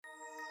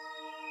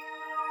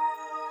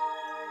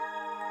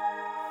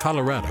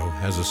Colorado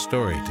has a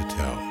story to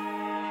tell.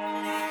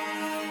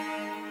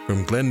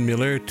 From Glenn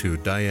Miller to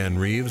Diane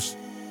Reeves,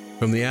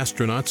 from the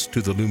astronauts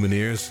to the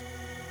Lumineers,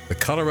 the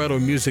Colorado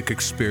Music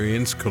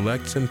Experience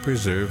collects and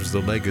preserves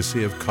the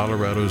legacy of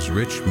Colorado's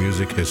rich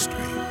music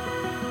history,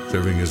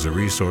 serving as a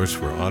resource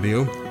for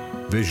audio,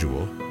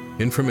 visual,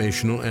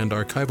 informational, and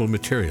archival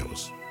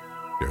materials.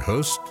 Your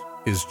host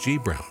is G.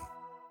 Brown.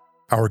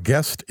 Our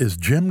guest is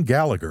Jim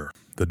Gallagher,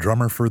 the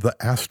drummer for the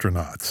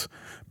Astronauts.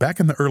 Back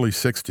in the early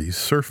 60s,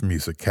 surf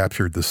music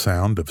captured the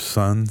sound of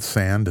sun,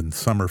 sand, and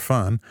summer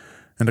fun,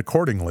 and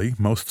accordingly,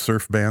 most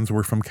surf bands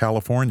were from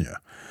California.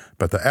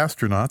 But the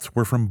Astronauts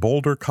were from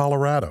Boulder,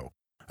 Colorado,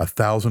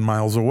 1,000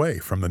 miles away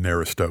from the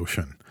nearest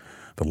ocean.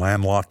 The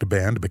landlocked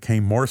band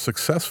became more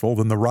successful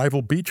than the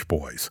rival Beach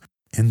Boys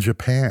in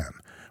Japan,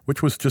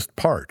 which was just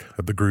part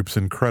of the group's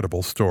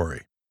incredible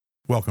story.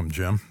 Welcome,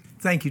 Jim.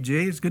 Thank you,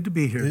 Jay. It's good to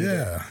be here today.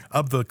 Yeah.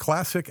 Of the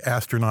classic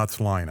Astronauts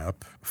lineup,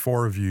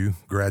 4 of you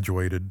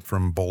graduated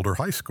from Boulder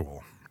High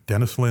School.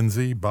 Dennis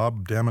Lindsay,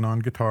 Bob Damon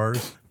on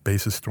guitars,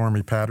 bassist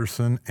Stormy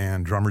Patterson,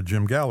 and drummer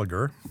Jim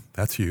Gallagher.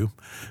 That's you.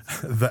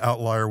 The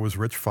outlier was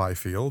Rich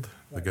Fifield,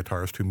 the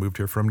guitarist who moved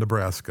here from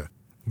Nebraska.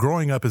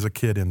 Growing up as a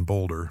kid in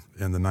Boulder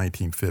in the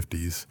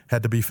 1950s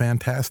had to be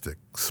fantastic.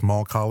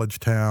 Small college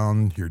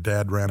town, your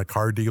dad ran a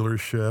car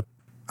dealership.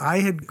 I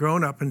had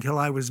grown up until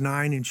I was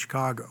 9 in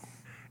Chicago,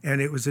 and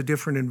it was a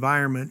different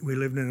environment. We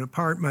lived in an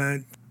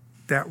apartment.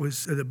 That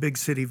was the big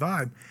city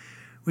vibe.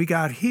 We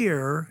got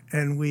here,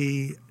 and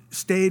we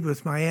stayed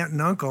with my aunt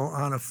and uncle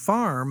on a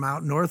farm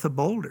out north of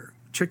Boulder,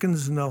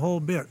 chickens and the whole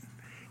bit.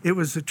 It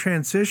was a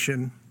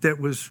transition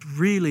that was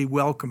really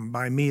welcomed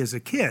by me as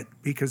a kid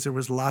because there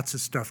was lots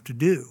of stuff to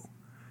do.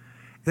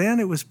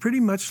 Then it was pretty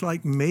much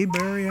like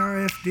Mayberry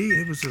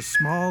RFD. It was a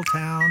small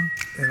town,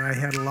 and I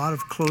had a lot of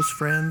close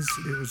friends.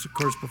 It was, of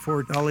course,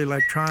 before all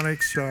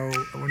electronics, so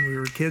when we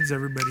were kids,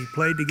 everybody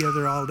played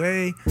together all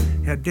day,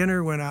 had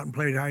dinner, went out and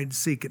played hide and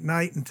seek at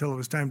night until it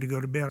was time to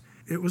go to bed.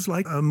 It was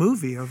like a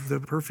movie of the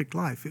perfect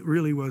life. It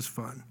really was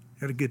fun.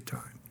 Had a good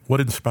time.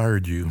 What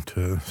inspired you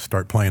to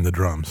start playing the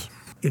drums?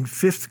 In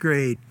 5th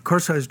grade, of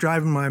course, I was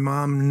driving my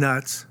mom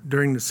nuts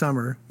during the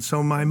summer.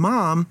 So my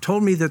mom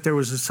told me that there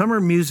was a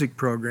summer music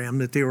program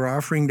that they were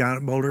offering down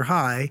at Boulder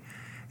High,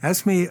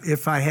 asked me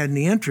if I had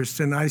any interest,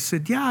 and I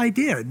said, yeah, I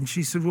did. And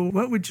she said, well,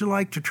 what would you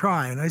like to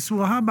try? And I said,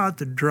 well, how about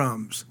the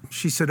drums?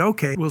 She said,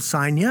 okay, we'll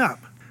sign you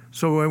up.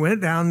 So I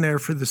went down there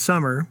for the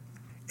summer,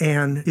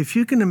 and if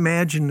you can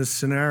imagine the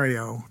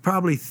scenario,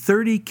 probably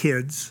 30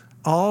 kids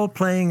all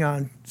playing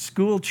on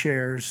school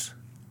chairs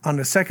on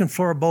the second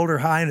floor of Boulder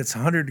High, and it's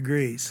 100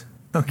 degrees,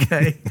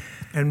 okay?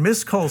 And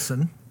Miss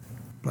Colson,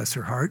 bless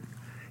her heart,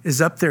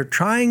 is up there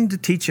trying to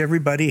teach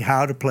everybody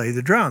how to play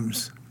the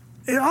drums.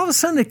 And all of a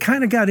sudden, it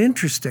kind of got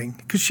interesting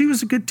because she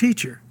was a good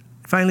teacher.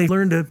 Finally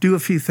learned to do a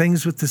few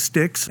things with the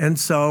sticks, and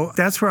so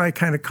that's where I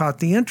kind of caught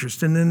the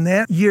interest. And then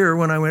that year,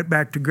 when I went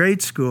back to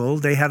grade school,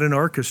 they had an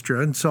orchestra,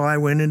 and so I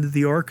went into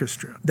the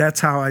orchestra. That's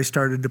how I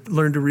started to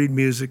learn to read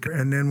music.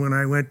 And then when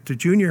I went to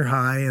junior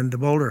high and to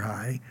Boulder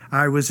High,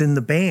 I was in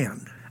the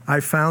band. I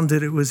found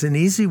that it was an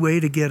easy way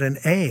to get an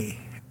A,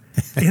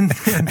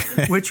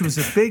 which was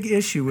a big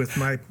issue with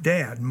my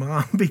dad and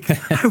mom, because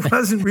I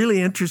wasn't really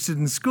interested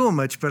in school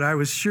much, but I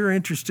was sure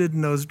interested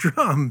in those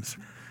drums.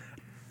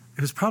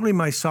 It was probably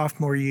my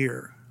sophomore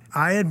year.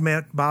 I had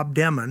met Bob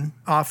Damon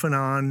off and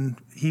on.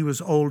 He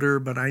was older,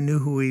 but I knew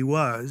who he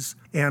was,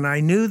 and I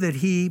knew that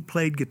he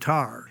played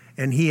guitar,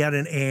 and he had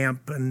an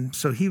amp, and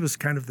so he was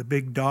kind of the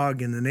big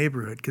dog in the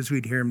neighborhood because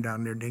we'd hear him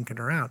down there dinking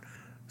around.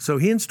 So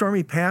he and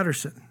Stormy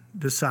Patterson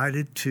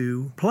decided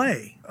to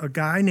play. A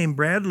guy named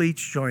Brad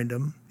Leach joined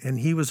him, and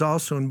he was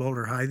also in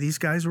Boulder High. These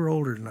guys were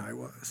older than I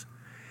was.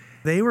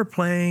 They were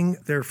playing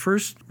their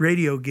first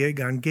radio gig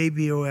on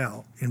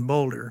KBOL in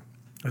Boulder.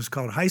 It was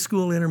called High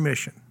School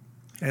Intermission,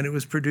 and it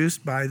was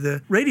produced by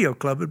the radio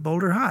club at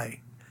Boulder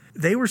High.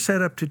 They were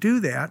set up to do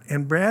that,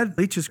 and Brad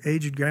Leach's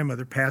aged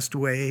grandmother passed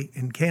away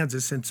in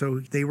Kansas, and so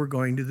they were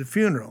going to the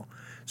funeral.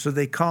 So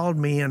they called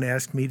me and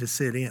asked me to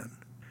sit in,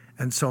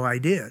 and so I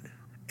did.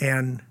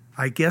 And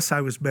I guess I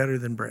was better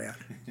than Brad.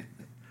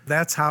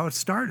 That's how it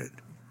started.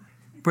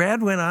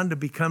 Brad went on to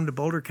become the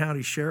Boulder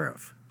County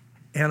Sheriff.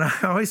 And I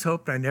always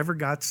hoped I never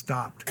got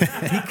stopped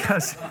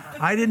because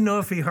I didn't know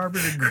if he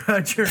harbored a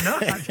grudge or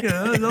not. You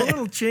know, it was a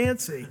little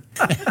chancy.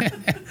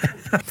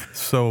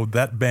 So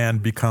that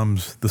band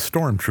becomes the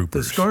Stormtroopers.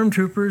 The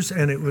Stormtroopers,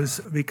 and it was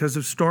because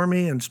of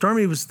Stormy, and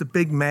Stormy was the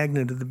big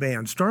magnet of the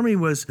band. Stormy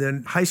was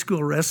the high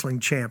school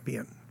wrestling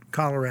champion,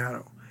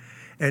 Colorado.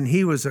 And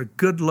he was a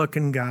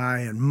good-looking guy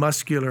and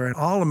muscular and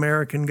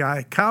all-American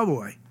guy,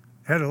 cowboy.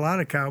 Had a lot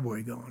of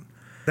cowboy going.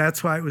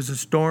 That's why it was the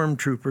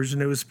Stormtroopers,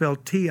 and it was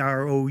spelled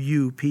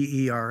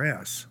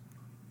Troupers.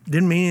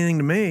 Didn't mean anything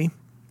to me.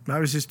 I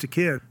was just a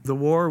kid. The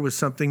war was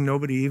something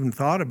nobody even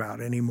thought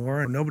about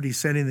anymore, and nobody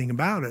said anything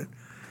about it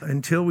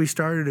until we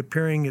started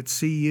appearing at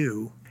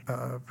CU.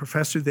 A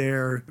professor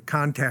there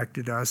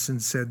contacted us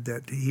and said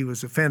that he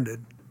was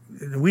offended.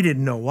 We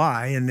didn't know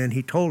why, and then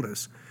he told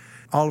us.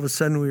 All of a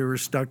sudden, we were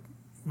stuck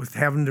with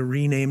having to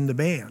rename the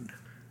band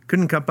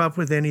couldn't come up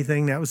with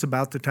anything. That was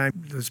about the time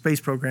the space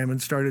program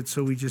had started,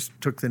 so we just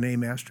took the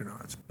name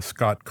astronauts.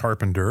 Scott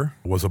Carpenter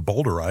was a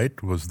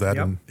Boulderite. Was that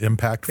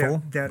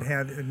impactful? That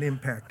had an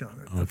impact on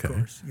it, of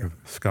course. Yep.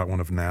 Scott, one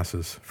of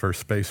NASA's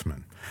first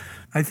spacemen.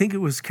 I think it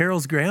was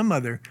Carol's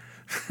grandmother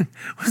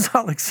was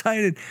all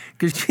excited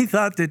because she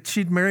thought that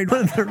she'd married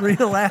one of the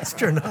real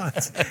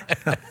astronauts.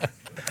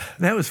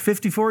 That was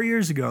 54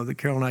 years ago that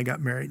Carol and I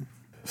got married.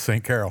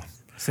 St. Carol.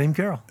 Same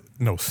Carol.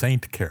 No,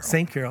 Saint Carol.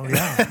 St. Carol,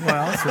 yeah.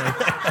 Well, so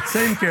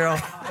same Carol.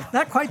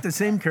 Not quite the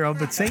same Carol,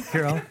 but St.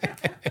 Carol.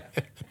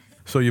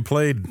 So you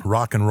played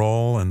rock and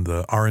roll and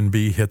the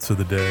R&B hits of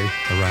the day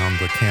around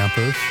the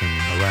campus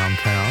and around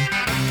town.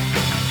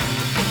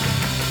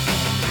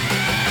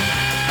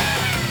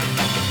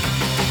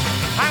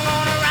 I'm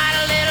gonna write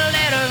a little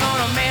letter,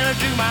 gonna mail it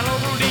to my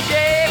local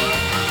DJ.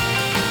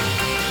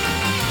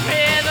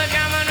 With the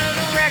coming of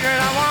the record,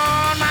 I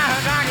want my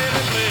target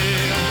to play.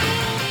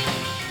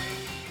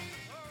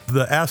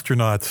 The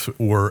Astronauts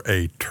were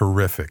a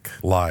terrific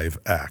live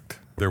act.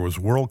 There was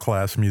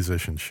world-class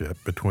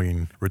musicianship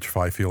between Rich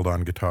Fifield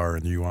on guitar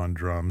and you on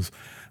drums.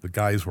 The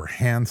guys were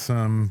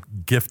handsome,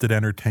 gifted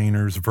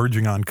entertainers,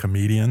 verging on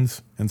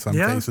comedians in some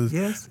cases.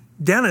 Yes.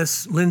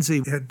 Dennis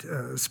Lindsay had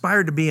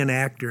aspired to be an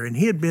actor, and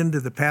he had been to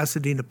the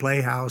Pasadena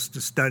Playhouse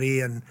to study,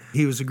 and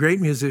he was a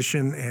great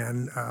musician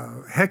and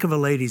a heck of a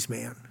ladies'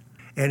 man.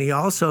 And he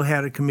also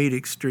had a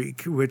comedic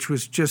streak, which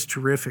was just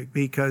terrific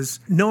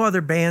because no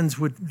other bands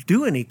would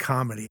do any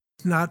comedy.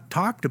 Not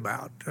talked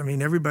about. I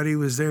mean, everybody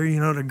was there,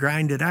 to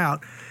grind it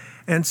out.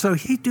 And so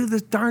he'd do the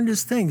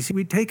darndest things.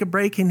 We'd take a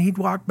break and he'd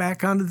walk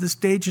back onto the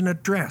stage in a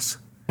dress.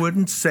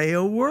 Wouldn't say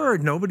a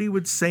word. Nobody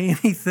would say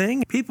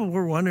anything. People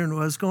were wondering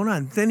what was going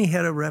on. Then he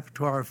had a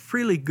repertoire of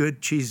really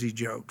good cheesy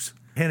jokes,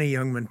 Henny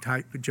Youngman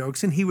type of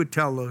jokes, and he would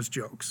tell those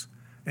jokes.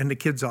 And the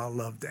kids all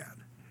loved that.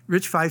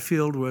 Rich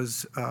Fifield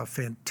was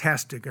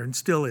fantastic, and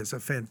still is a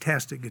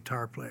fantastic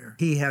guitar player.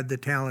 He had the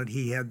talent,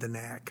 he had the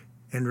knack,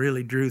 and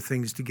really drew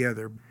things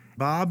together.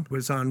 Bob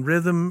was on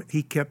rhythm.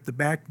 He kept the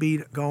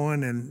backbeat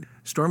going, and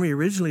Stormy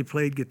originally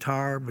played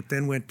guitar, but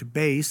then went to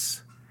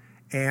bass,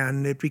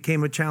 and it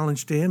became a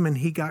challenge to him, and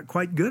he got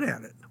quite good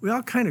at it. We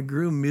all kind of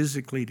grew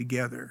musically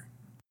together.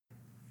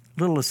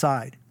 Little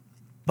aside,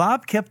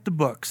 Bob kept the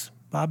books,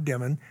 Bob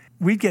Dimon.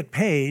 We'd get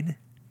paid,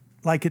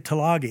 like at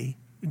Tulagi,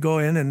 go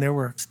in, and there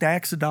were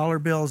stacks of dollar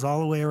bills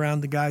all the way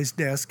around the guy's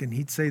desk, and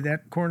he'd say,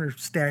 that corner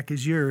stack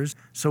is yours.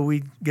 So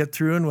we'd get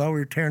through, and while we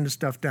were tearing the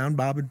stuff down,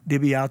 Bob would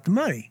divvy out the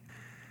money.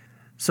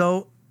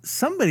 So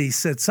somebody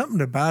said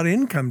something about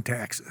income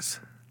taxes,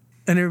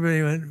 and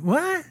everybody went,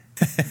 what?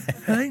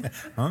 Right?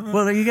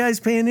 Well, are you guys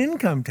paying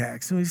income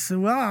tax? And we said,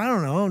 well, I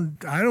don't know.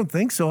 I don't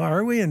think so,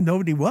 are we? And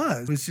nobody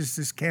was. It was just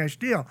this cash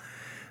deal.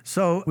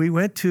 So we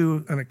went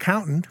to an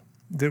accountant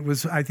that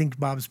was, I think,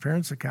 Bob's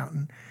parents'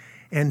 accountant,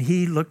 and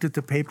he looked at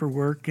the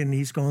paperwork, and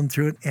he's going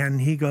through it, and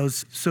he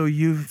goes, so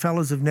you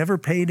fellows have never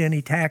paid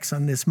any tax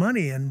on this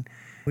money? And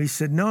we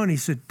said, no. And he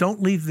said,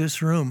 don't leave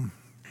this room.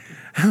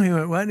 And we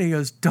went, what? And he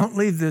goes, don't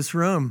leave this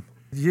room.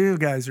 You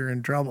guys are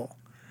in trouble.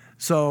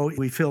 So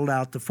we filled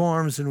out the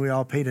forms, and we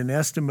all paid an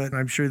estimate.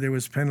 I'm sure there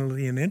was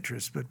penalty and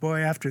interest. But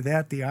boy, after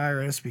that, the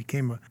IRS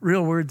became a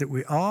real word that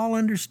we all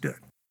understood.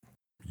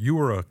 You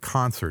were a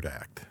concert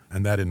act,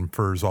 and that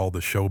infers all the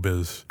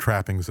showbiz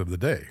trappings of the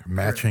day.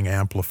 Matching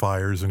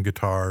amplifiers and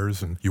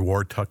guitars, and you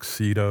wore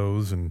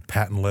tuxedos and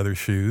patent leather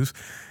shoes.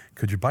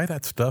 Could you buy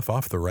that stuff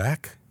off the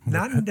rack?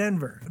 Not in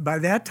Denver. By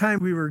that time,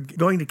 we were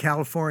going to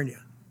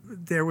California.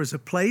 There was a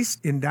place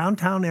in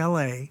downtown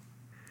L.A.,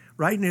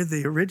 right near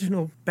the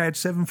original Badge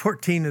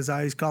 714, as I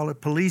always call it,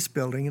 police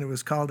building, and it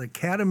was called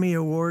Academy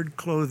Award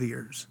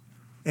Clothiers.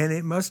 And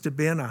it must have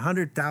been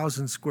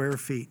 100,000 square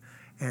feet,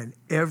 and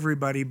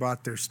everybody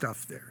bought their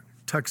stuff there.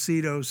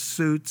 Tuxedos,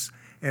 suits,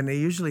 and they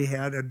usually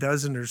had a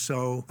dozen or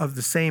so of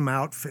the same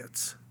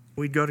outfits.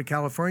 We'd go to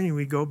California,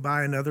 we'd go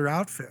buy another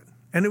outfit,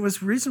 and it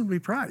was reasonably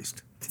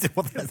priced. It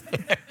was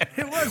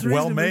reasonably,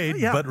 well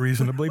made, but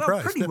reasonably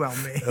priced. Pretty well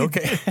made.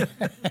 Okay.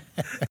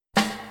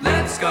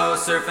 Let's go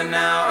surfing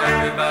now,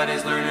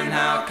 everybody's learning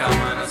how. Come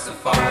on a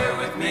safari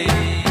with me.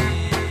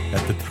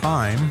 At the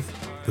time,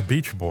 the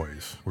Beach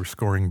Boys were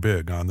scoring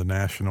big on the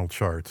national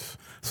charts.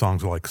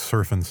 Songs like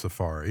Surfin'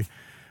 Safari.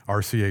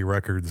 RCA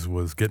Records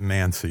was getting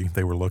antsy.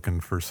 They were looking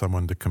for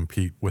someone to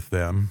compete with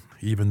them.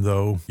 Even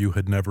though you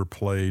had never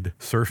played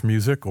surf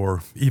music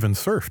or even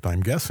surfed,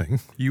 I'm guessing,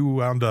 you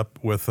wound up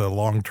with a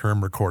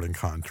long-term recording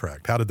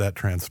contract. How did that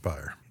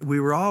transpire? We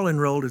were all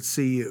enrolled at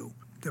CU.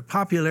 The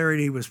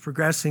popularity was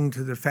progressing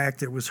to the fact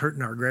that it was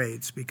hurting our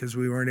grades because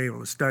we weren't able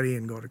to study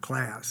and go to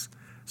class.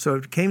 So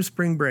it came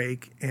spring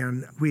break,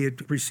 and we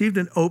had received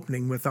an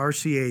opening with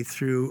RCA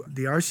through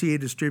the RCA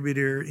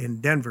distributor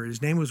in Denver.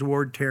 His name was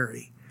Ward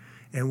Terry.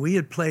 And we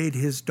had played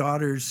his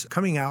daughter's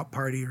coming out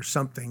party or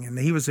something, and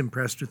he was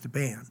impressed with the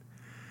band.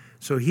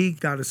 So he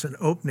got us an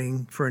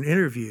opening for an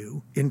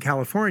interview in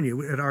California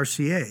at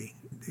RCA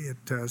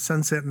at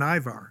Sunset and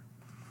Ivar.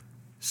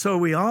 So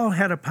we all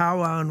had a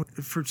powwow, and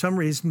for some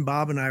reason,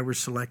 Bob and I were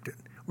selected.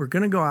 we're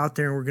going to go out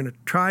there and we're going to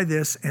try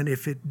this, and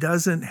if it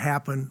doesn't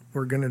happen,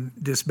 we're going to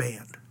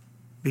disband,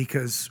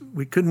 because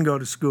we couldn't go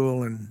to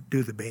school and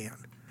do the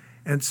band.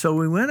 And so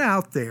we went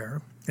out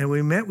there and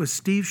we met with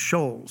Steve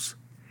Scholz.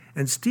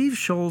 And Steve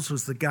Scholz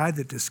was the guy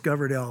that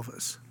discovered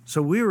Elvis.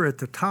 So we were at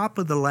the top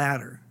of the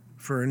ladder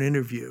for an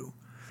interview.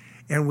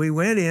 And we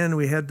went in,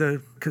 we had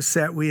the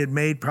cassette we had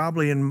made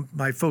probably in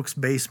my folks'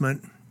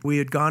 basement. We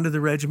had gone to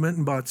the regiment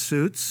and bought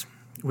suits.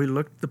 We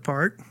looked the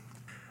part.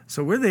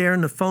 So we're there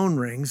and the phone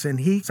rings and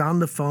he's on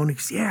the phone. He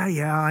goes,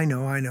 yeah, I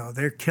know.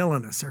 They're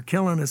killing us. They're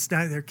killing us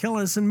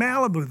in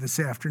Malibu this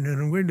afternoon.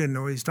 And we didn't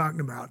know what he's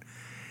talking about.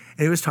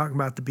 And he was talking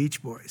about the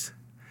Beach Boys.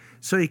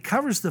 So he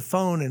covers the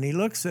phone and he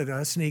looks at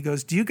us and he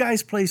goes, do you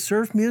guys play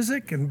surf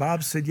music? And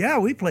Bob said, yeah,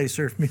 we play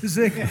surf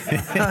music.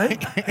 And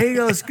he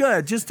goes,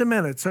 good, just a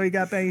minute. So he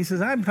got back. He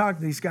says, I'm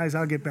talking to these guys.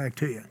 I'll get back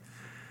to you.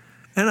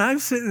 And I'm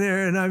sitting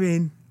there and I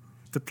mean,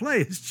 the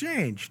play has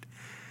changed.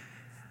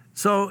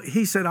 So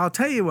he said, I'll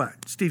tell you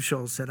what, Steve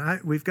Scholz said,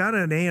 we've got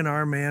an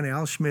A&R man,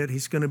 Al Schmidt.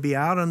 He's going to be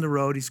out on the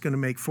road. He's going to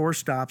make 4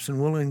 stops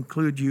and we'll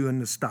include you in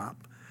the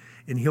stop.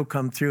 And he'll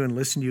come through and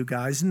listen to you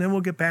guys and then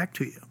we'll get back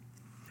to you.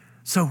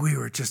 So we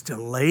were just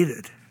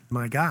elated.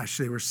 My gosh,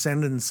 they were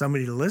sending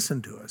somebody to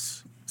listen to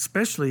us,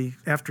 especially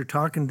after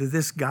talking to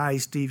this guy,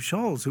 Steve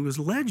Scholz, who was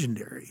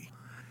legendary.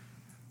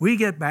 We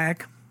get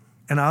back,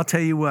 and I'll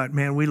tell you what,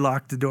 man, we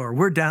locked the door.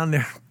 We're down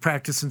there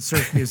practicing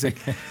surf music.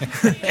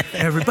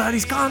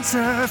 Everybody's gone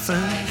surfing.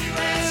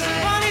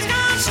 Everybody's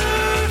gone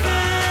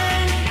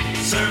surfing,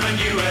 surfing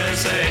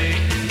USA.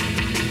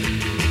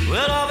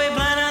 We'll all be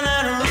planning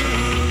that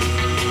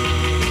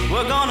route.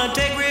 We're gonna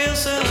take real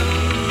soon.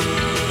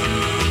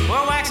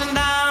 We're waxing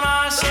down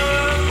our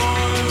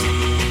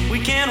surfboards. We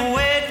can't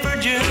wait for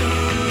June.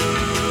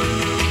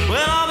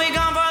 We'll all be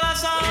gone for the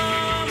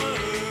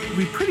summer.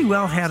 We pretty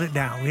well had it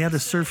down. We had the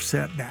surf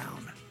set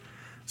down.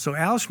 So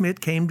Al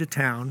Schmidt came to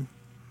town.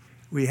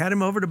 We had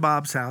him over to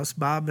Bob's house.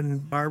 Bob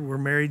and Barb were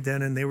married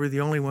then, and they were the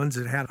only ones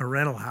that had a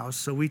rental house.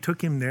 So we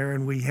took him there,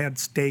 and we had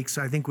steaks.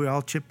 I think we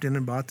all chipped in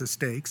and bought the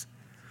steaks.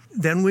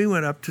 Then we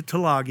went up to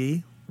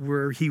Tulagi,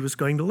 where he was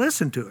going to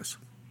listen to us.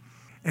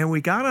 And we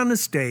got on the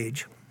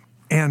stage.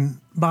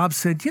 And Bob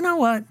said, you know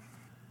what?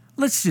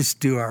 Let's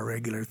just do our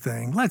regular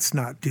thing. Let's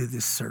not do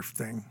this surf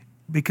thing.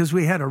 Because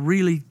we had a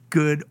really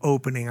good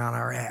opening on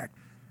our act.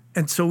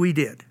 And so we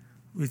did.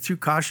 We threw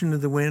caution to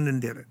the wind and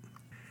did it.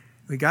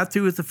 We got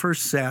through with the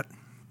first set,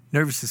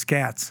 nervous as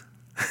cats.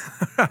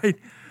 Right?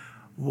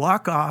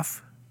 Walk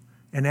off,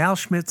 and Al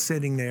Schmidt's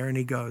sitting there, and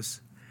he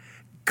goes,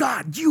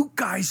 God, you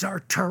guys are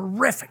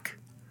terrific.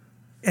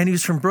 And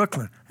he's from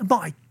Brooklyn. And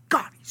my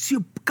God,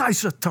 you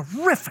guys are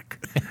terrific.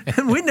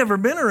 And we'd never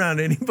been around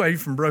anybody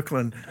from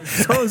Brooklyn.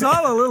 So it was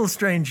all a little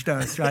strange to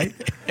us, right?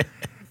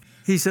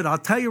 He said, I'll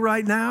tell you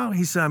right now,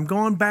 he said, I'm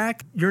going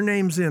back. Your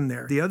name's in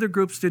there. The other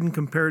groups didn't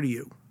compare to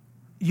you.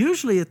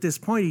 Usually at this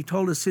point, he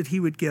told us that he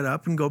would get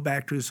up and go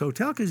back to his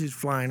hotel because he's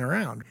flying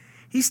around.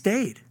 He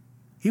stayed.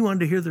 He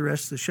wanted to hear the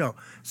rest of the show.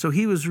 So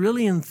he was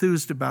really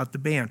enthused about the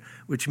band,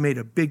 which made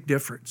a big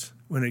difference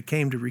when it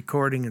came to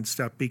recording and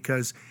stuff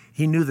because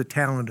he knew the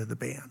talent of the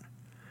band.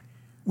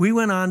 We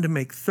went on to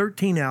make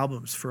 13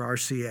 albums for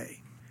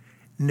RCA.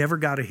 Never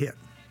got a hit.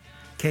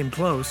 Came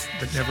close,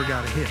 but never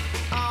got a hit.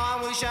 Oh,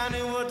 I wish I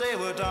knew what they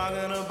were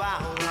talking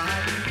about.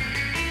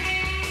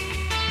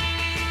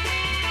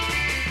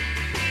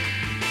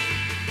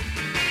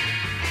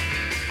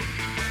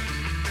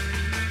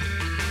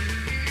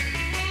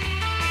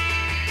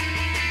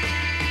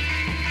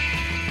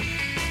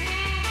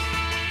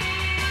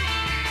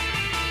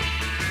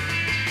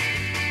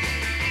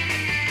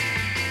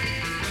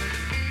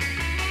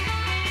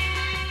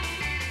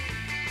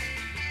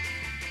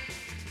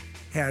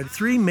 Had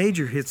 3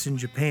 major hits in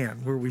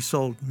Japan where we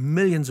sold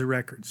millions of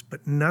records,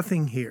 but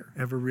nothing here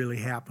ever really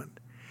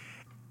happened.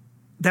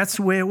 That's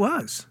the way it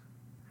was.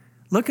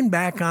 Looking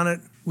back on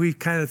it, we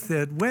kind of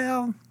said,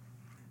 well,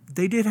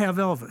 they did have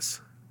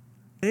Elvis.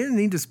 They didn't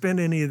need to spend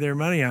any of their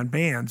money on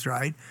bands,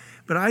 right?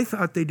 But I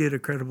thought they did a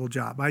credible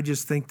job. I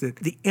just think that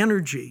the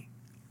energy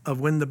of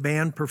when the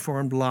band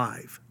performed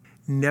live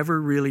never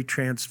really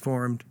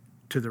transformed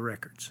to the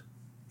records.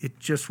 It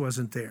just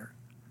wasn't there.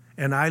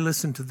 And I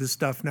listen to this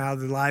stuff now,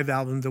 the live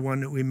album, the one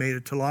that we made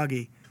at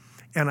Tulagi,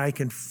 and I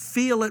can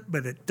feel it,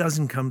 but it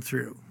doesn't come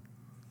through.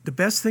 The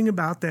best thing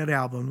about that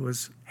album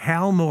was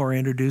Hal Moore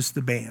introduced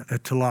the band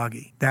at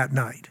Tulagi that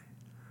night.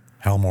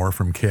 Hal Moore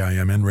from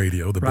KIMN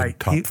Radio, the big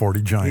top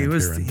 40 giant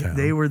here in town.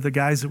 They were the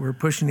guys that were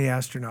pushing the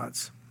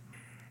Astronauts.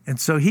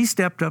 And so he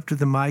stepped up to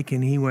the mic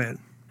and he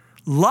went,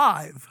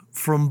 live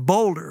from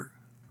Boulder,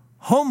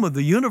 home of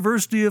the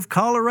University of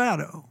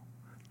Colorado,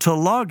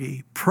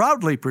 Tulagi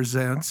proudly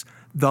presents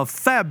the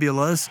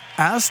Fabulous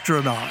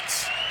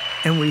Astronauts.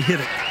 And we hit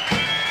it.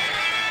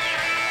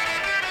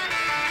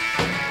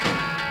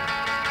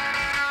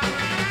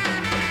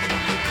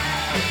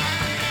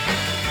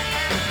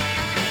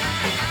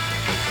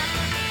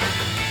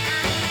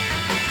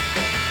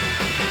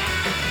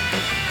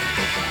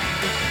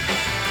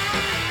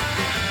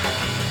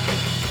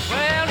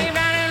 Well, deep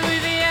down in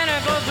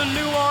Louisiana goes to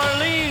New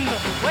Orleans,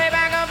 way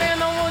back up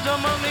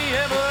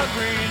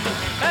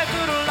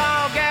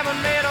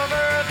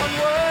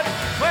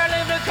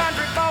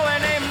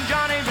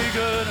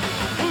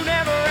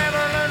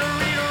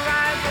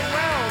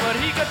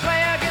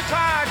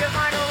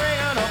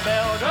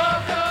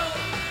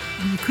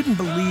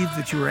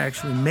prove that you were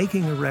actually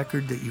making a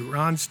record, that you were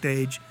on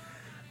stage,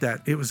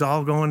 that it was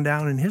all going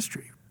down in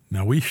history.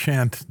 Now, we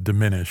shan't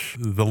diminish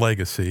the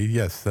legacy.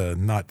 Yes,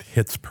 not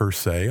hits per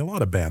se. A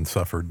lot of bands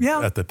suffered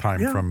at the time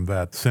from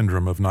that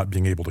syndrome of not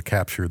being able to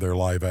capture their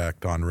live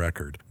act on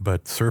record.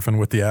 But Surfin'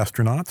 with the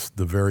Astronauts,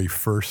 the very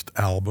first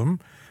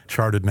album,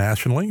 charted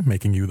nationally,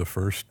 making you the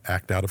first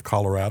act out of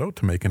Colorado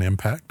to make an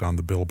impact on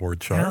the Billboard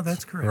charts. Yeah,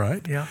 that's correct.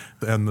 Right? Yeah.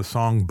 And the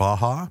song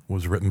Baja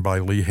was written by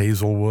Lee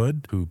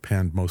Hazelwood, who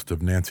penned most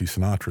of Nancy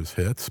Sinatra's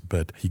hits,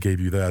 but he gave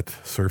you that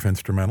surf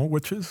instrumental,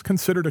 which is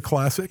considered a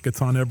classic.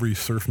 It's on every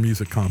surf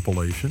music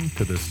compilation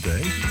to this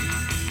day.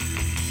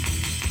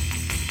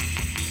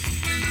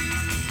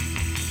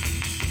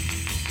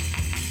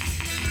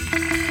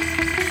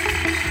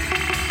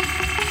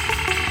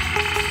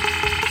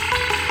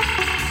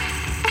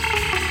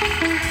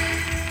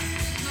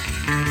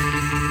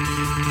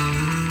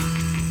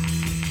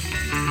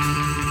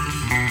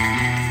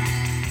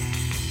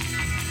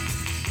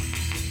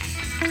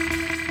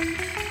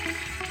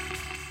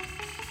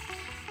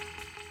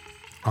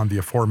 On the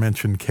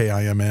aforementioned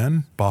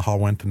KIMN, Baja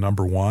went to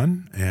number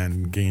 1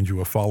 and gained you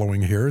a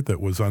following here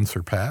that was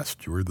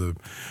unsurpassed. You were the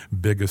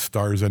biggest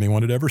stars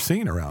anyone had ever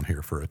seen around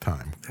here for a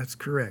time. That's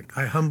correct.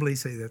 I humbly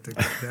say that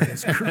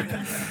is correct.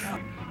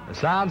 The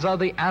sounds of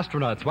the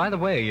Astronauts. By the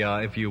way,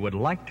 if you would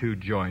like to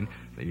join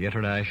the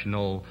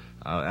International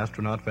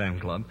Astronaut Fan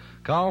Club,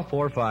 call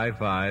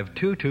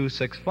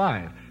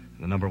 455-2265.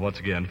 The number, once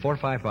again,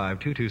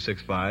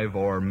 455-2265,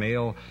 or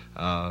mail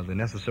the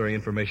necessary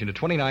information to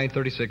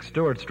 2936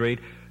 Stewart Street.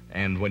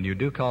 And when you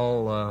do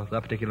call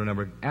that particular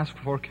number, ask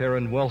for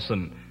Karen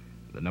Wilson.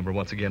 The number,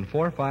 once again,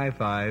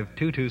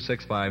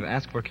 455-2265.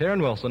 Ask for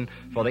Karen Wilson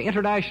for the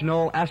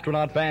International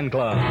Astronaut Fan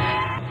Club.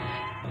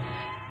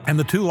 And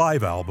the 2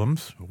 live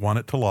albums, one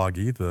at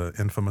Tulagi, the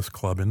infamous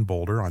club in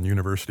Boulder on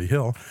University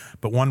Hill,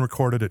 but one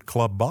recorded at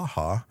Club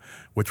Baja,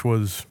 which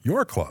was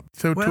your club.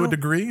 So to a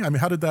degree, I mean,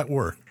 how did that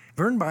work?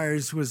 Vern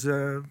Byers was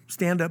a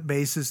stand-up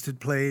bassist who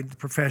played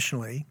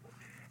professionally.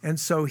 And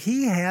so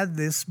he had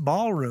this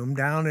ballroom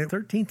down at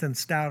 13th and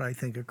Stout, I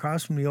think,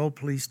 across from the old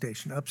police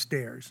station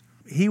upstairs.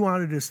 He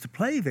wanted us to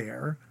play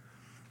there,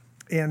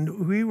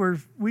 and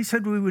we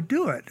said we would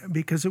do it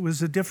because it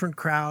was a different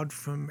crowd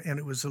and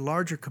it was a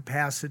larger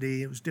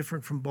capacity. It was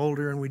different from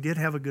Boulder, and we did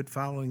have a good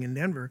following in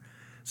Denver.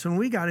 So when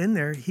we got in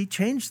there, he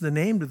changed the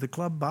name to the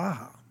Club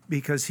Baja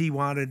because he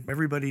wanted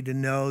everybody to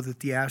know that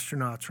the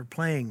Astronauts were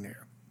playing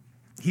there.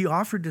 He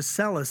offered to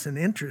sell us an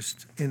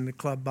interest in the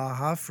Club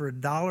Baja for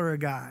 $1 a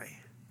guy.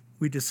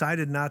 We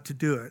decided not to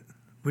do it,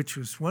 which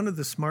was one of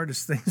the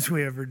smartest things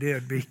we ever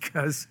did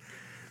because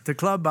the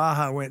Club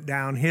Baja went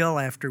downhill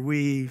after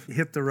we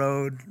hit the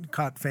road,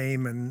 caught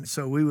fame, and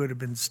so we would have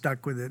been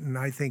stuck with it, and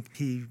I think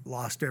he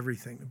lost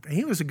everything.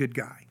 He was a good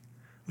guy.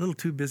 A little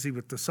too busy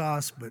with the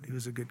sauce, but he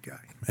was a good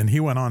guy. And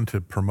he went on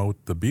to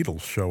promote the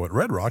Beatles show at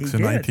Red Rocks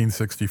in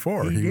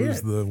 1964. He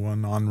was the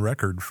one on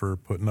record for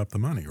putting up the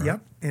money, right?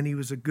 Yep, and he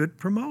was a good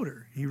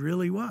promoter. He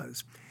really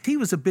was. He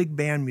was a big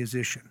band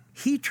musician.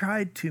 He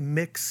tried to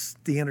mix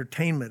the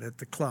entertainment at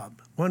the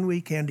club. One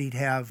weekend he'd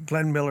have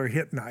Glenn Miller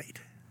Hit Night,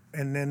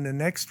 and then the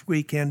next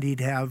weekend he'd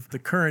have the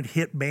current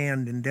hit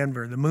band in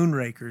Denver, the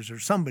Moonrakers, or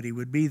somebody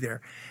would be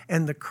there.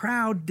 And the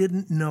crowd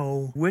didn't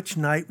know which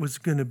night was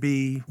going to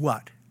be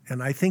what.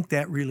 And I think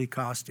that really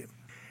cost him.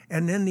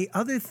 And then the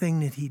other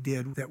thing that he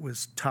did that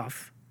was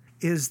tough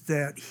is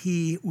that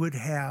he would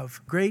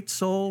have great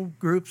soul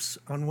groups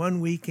on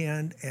one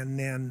weekend and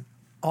then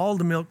all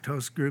the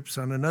milquetoast groups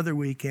on another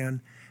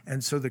weekend.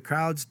 And so the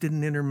crowds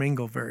didn't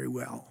intermingle very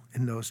well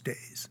in those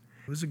days.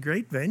 It was a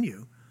great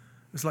venue.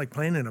 It was like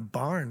playing in a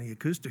barn. The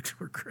acoustics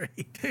were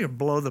great. They would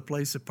blow the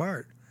place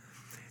apart.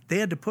 They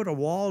had to put a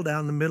wall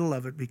down the middle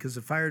of it because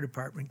the fire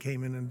department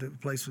came in and the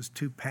place was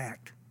too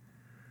packed.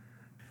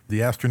 The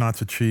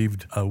Astronauts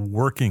achieved a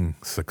working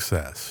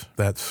success,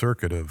 that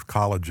circuit of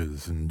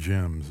colleges and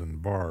gyms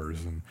and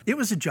bars. It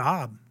was a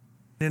job,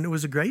 and it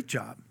was a great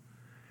job.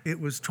 It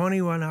was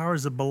 21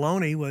 hours of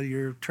baloney while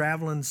you're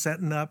traveling,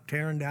 setting up,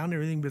 tearing down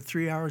everything, but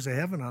 3 hours of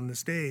heaven on the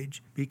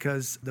stage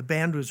because the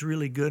band was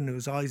really good and it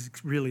was always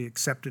really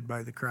accepted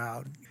by the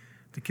crowd.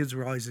 The kids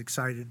were always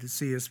excited to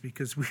see us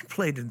because we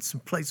played in some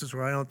places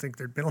where I don't think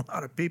there'd been a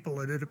lot of people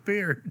that had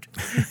appeared.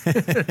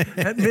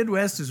 That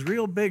Midwest is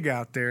real big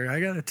out there, I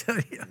got to tell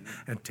you.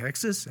 And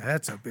Texas,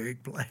 that's a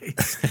big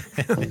place.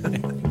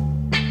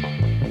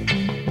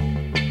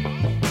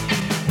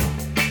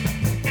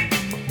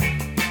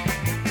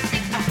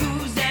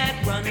 Who's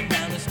that running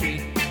down the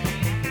street?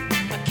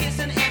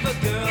 Kissing every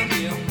girl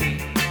he'll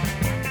meet.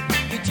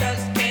 You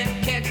just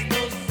can't catch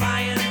those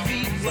flying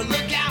feet. Well,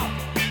 look out!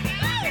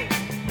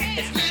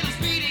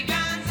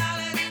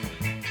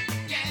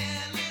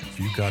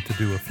 You got to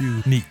do a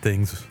few neat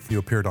things. You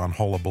appeared on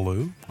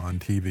Hullabaloo on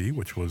TV,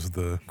 which was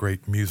the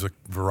great music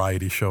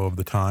variety show of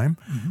the time.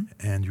 Mm-hmm.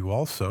 And you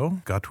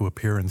also got to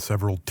appear in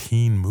several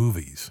teen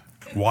movies.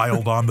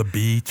 Wild on the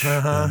Beach,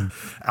 and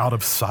Out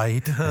of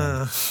Sight,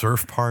 and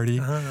Surf Party.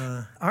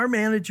 Our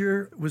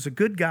manager was a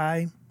good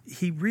guy.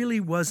 He really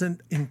wasn't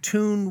in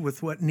tune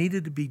with what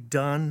needed to be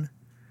done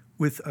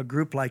with a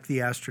group like the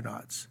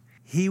Astronauts.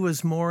 He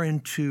was more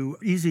into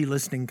easy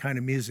listening kind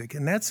of music,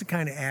 and that's the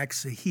kind of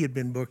acts that he had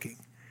been booking.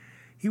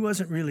 He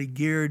wasn't really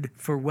geared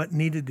for what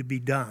needed to be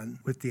done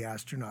with the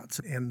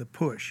Astronauts and the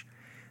push.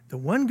 The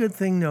one good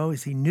thing, though,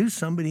 is he knew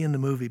somebody in the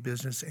movie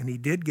business, and he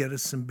did get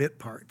us some bit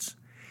parts.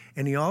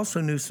 And he also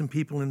knew some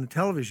people in the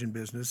television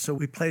business, so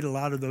we played a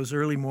lot of those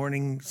early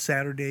morning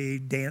Saturday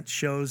dance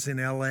shows in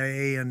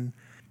L.A. And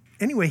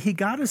anyway, he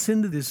got us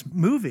into this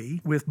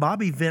movie with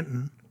Bobby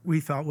Vinton. We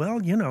thought, well,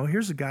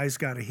 here's a guy who's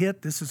got a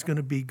hit. This is going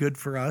to be good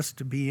for us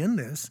to be in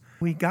this.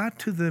 We got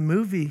to the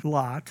movie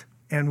lot,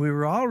 and we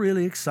were all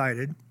really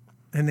excited.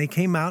 And they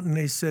came out and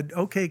they said,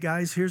 okay,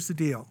 guys, here's the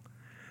deal.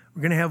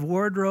 We're going to have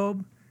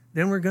wardrobe,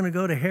 then we're going to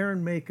go to hair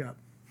and makeup.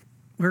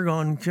 We're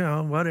going,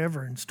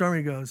 whatever. And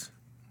Stormy goes,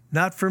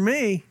 not for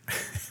me.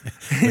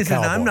 He said,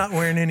 I'm not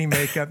wearing any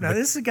makeup. Now,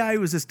 this is a guy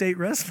who was a state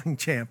wrestling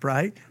champ,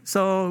 right?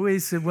 So we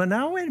said, well,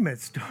 now, wait a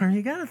minute, Stormy,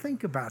 you got to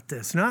think about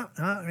this. No,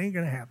 it ain't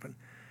going to happen.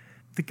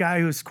 The guy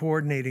who was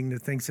coordinating the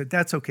thing said,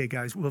 that's okay,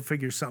 guys, we'll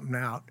figure something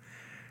out.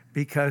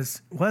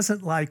 Because it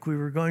wasn't like we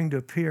were going to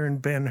appear in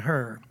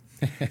Ben-Hur.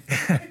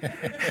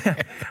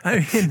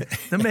 I mean,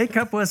 the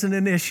makeup wasn't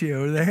an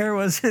issue. The hair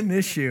wasn't an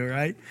issue,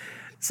 right?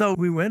 So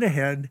we went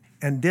ahead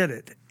and did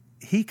it.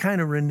 He kind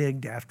of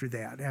reneged after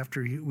that,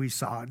 after we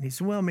saw it. And he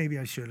said, well, maybe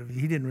I should have.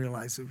 He didn't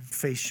realize it would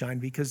face shine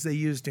because they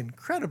used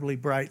incredibly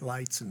bright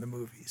lights in the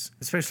movies,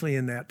 especially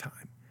in that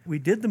time. We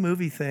did the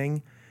movie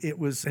thing. It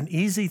was an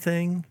easy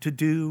thing to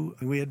do.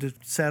 We had to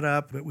set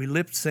up, but we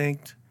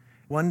lip-synced.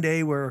 One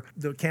day where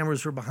the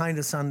cameras were behind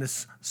us on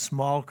this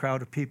small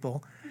crowd of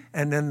people,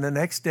 and then the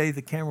next day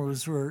the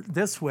cameras were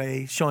this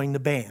way showing the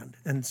band.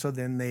 And so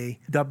then they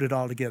dubbed it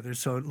all together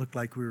so it looked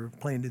like we were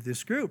playing to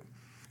this group.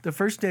 The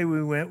first day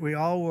we went, we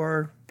all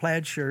wore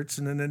plaid shirts,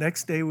 and then the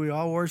next day we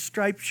all wore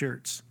striped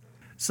shirts.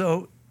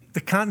 So the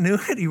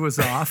continuity was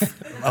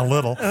off. A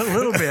little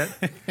bit.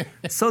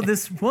 So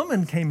this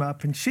woman came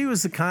up, and she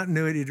was the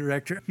continuity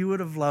director. You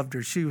would have loved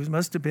her. She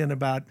must have been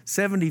about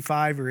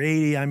 75 or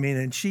 80,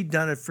 and she'd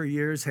done it for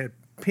years, had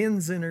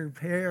pins in her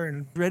hair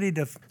and ready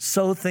to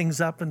sew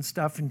things up and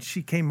stuff. And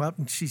she came up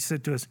and she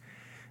said to us,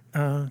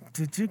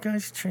 did you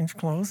guys change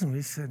clothes? And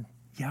we said,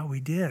 yeah, we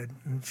did.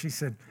 And she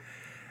said,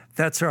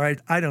 that's all right.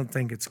 I don't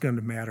think it's going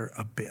to matter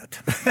a bit.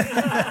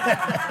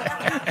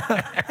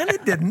 And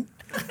it didn't.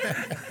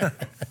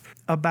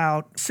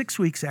 About 6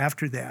 weeks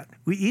after that,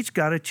 we each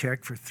got a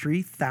check for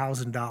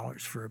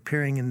 $3,000 for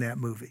appearing in that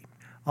movie.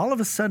 All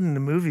of a sudden, the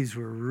movies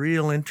were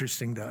real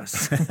interesting to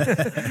us,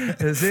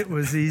 as it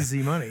was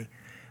easy money.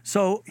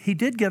 So he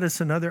did get us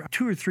another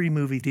 2 or 3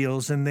 movie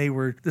deals, and they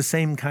were the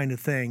same kind of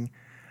thing.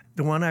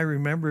 The one I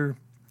remember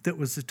that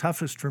was the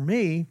toughest for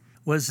me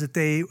was that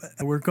they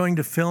were going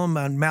to film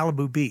on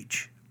Malibu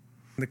Beach.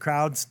 The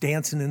crowd's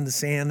dancing in the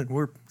sand, and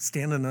we're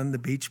standing on the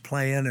beach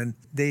playing, and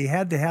they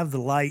had to have the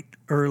light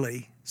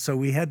early, so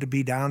we had to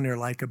be down there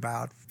like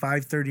about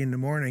 5:30 in the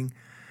morning.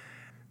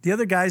 The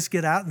other guys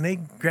get out, and they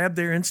grab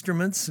their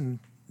instruments, and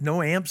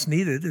no amps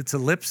needed. It's a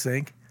lip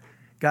sync.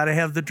 Got to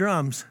have the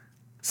drums.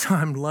 So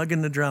I'm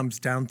lugging the drums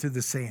down through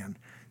the sand,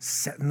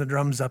 setting the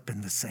drums up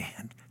in the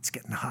sand. It's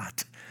getting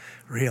hot,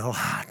 real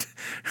hot.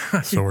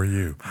 So are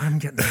you. I'm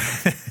getting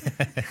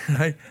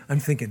hot. I'm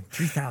thinking,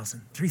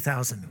 3,000.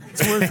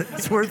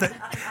 It's worth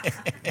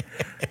it.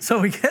 So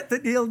we get the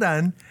deal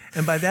done,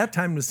 and by that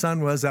time the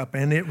sun was up,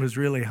 and it was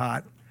really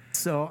hot.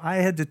 So I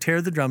had to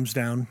tear the drums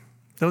down.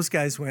 Those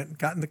guys went,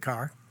 got in the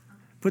car,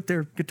 put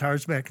their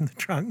guitars back in the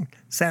trunk,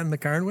 sat in the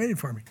car and waited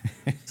for me.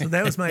 So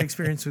that was my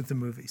experience with the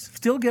movies.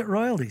 Still get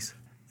royalties.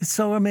 It's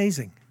so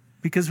amazing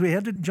because we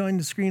had to join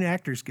the Screen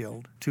Actors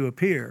Guild to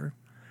appear,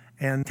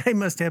 and they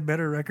must have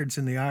better records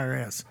than the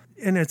IRS.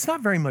 And it's not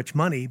very much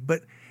money,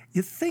 but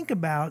you think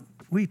about,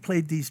 we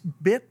played these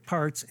bit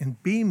parts in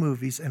B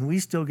movies and we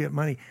still get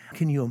money.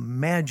 Can you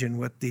imagine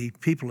what the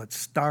people that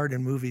starred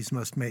in movies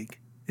must make?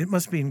 It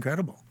must be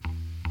incredible.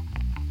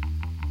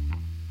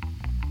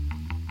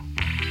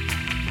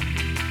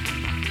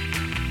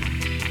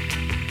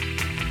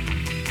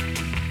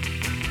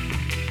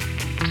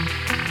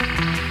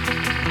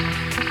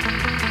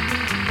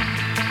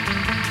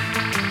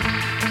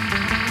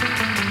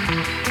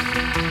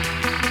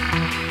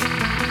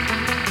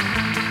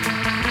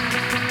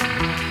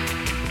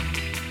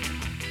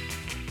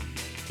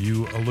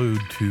 You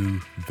allude to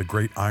the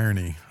great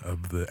irony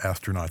of the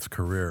astronaut's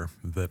career,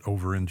 that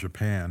over in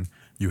Japan,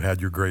 you had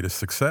your greatest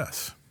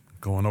success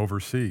going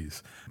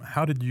overseas.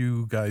 How did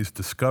you guys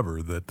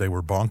discover that they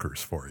were bonkers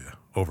for you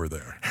over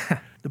there?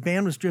 The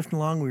band was drifting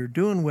along. We were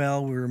doing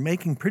well. We were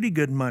making pretty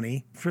good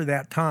money for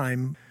that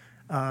time,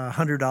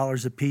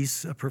 $100 a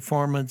piece a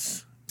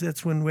performance.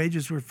 That's when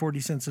wages were 40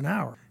 cents an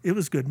hour. It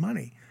was good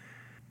money.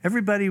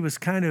 Everybody was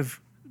kind of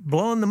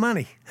blowing the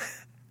money.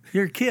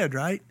 You're a kid,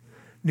 right?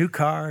 New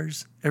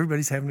cars,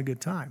 everybody's having a good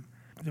time.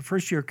 The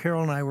first year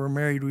Carol and I were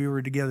married, we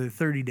were together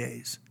 30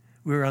 days.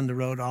 We were on the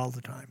road all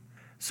the time.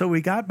 So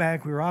we got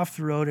back, we were off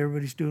the road,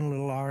 everybody's doing a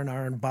little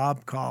R&R, and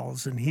Bob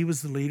calls, and he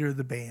was the leader of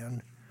the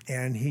band,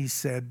 and he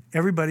said,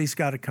 everybody's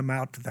got to come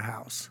out to the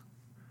house.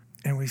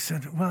 And we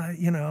said,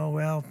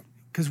 well,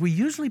 because we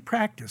usually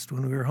practiced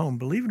when we were home.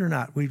 Believe it or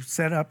not, we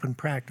set up and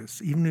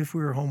practiced, even if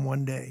we were home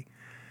one day.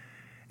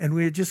 And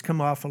we had just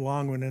come off a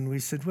long one, and we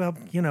said, well,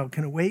 can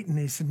it wait? And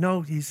he said,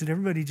 no. He said,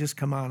 everybody just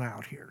come on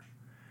out here.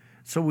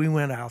 So we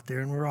went out there,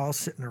 and we're all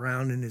sitting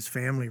around in his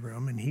family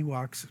room, and he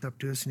walks up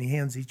to us, and he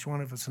hands each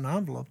one of us an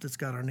envelope that's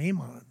got our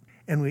name on it.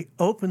 And we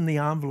open the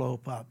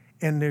envelope up,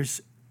 and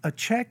there's a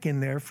check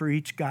in there for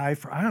each guy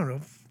for, I don't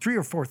know,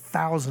 $3,000 or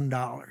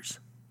 $4,000.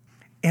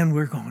 And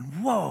we're going,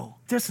 whoa,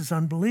 this is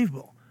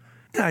unbelievable.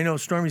 I know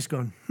Stormy's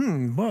going,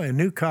 boy, a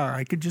new car.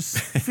 I could just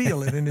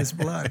feel it in his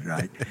blood,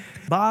 right?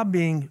 Bob,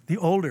 being the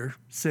older,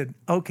 said,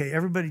 okay,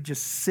 everybody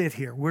just sit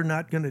here. We're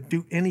not going to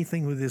do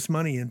anything with this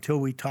money until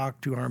we talk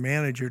to our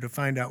manager to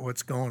find out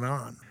what's going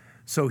on.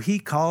 So he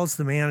calls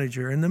the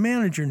manager, and the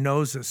manager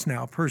knows us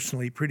now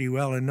personally pretty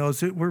well and knows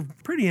that we're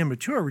pretty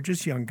immature. We're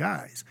just young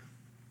guys.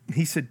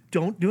 He said,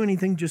 don't do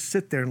anything. Just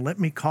sit there and let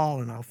me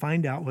call, and I'll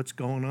find out what's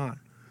going on.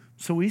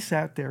 So we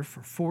sat there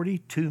for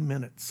 42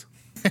 minutes.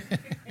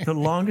 The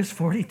longest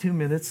 42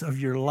 minutes of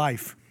your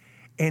life.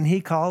 And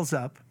he calls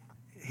up.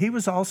 He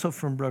was also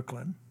from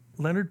Brooklyn,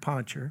 Leonard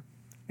Poncher,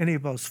 and he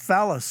goes,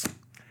 fellas,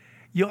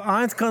 you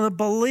aren't going to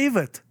believe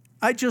it.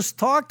 I just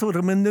talked with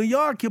him in New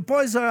York. You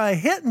boys are a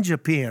hit in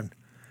Japan.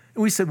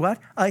 And we said, what?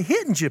 A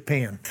hit in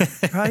Japan,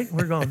 right?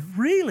 We're going,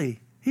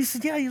 really? He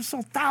said, yeah, you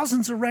sold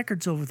thousands of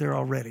records over there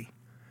already.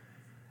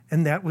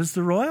 And that was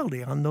the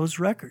royalty on those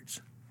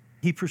records.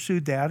 He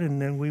pursued that,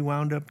 and then we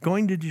wound up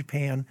going to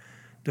Japan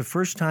the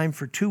first time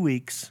for 2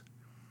 weeks,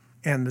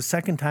 and the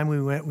second time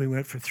we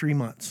went for 3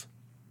 months.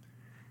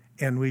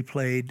 And we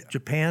played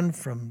Japan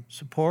from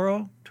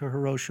Sapporo to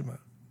Hiroshima,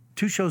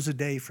 2 shows a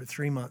day for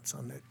 3 months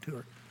on that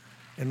tour.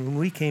 And when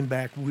we came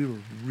back, we were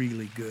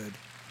really good.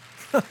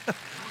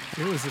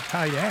 It was a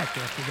tight act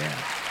after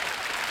that.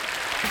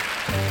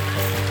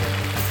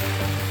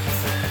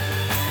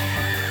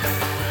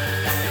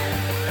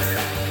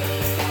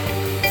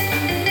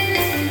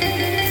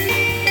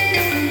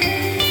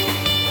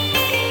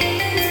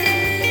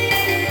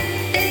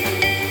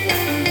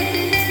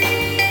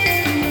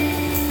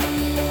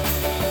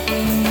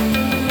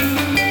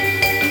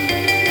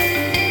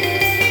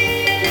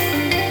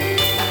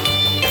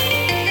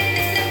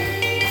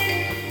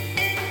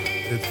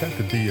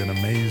 Be an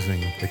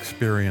amazing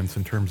experience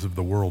in terms of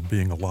the world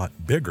being a lot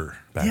bigger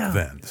back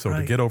then. So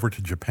to get over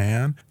to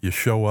Japan, you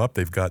show up,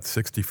 they've got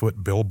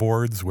 60-foot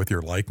billboards with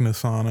your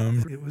likeness on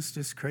them. It was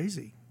just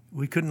crazy.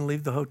 We couldn't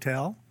leave the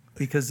hotel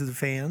because of the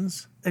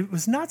fans. It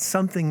was not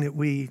something that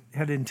we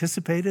had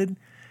anticipated.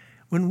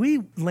 When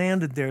we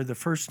landed there the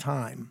first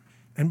time,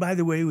 and by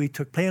the way, we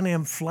took Pan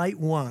Am Flight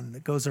 1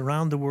 that goes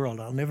around the world.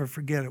 I'll never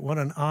forget it. What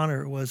an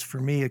honor it was for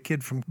me, a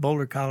kid from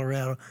Boulder,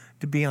 Colorado,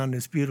 to be on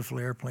this beautiful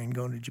airplane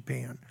going to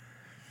Japan.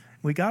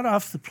 We got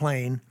off the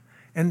plane,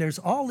 and there's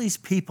all these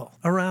people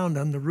around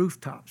on the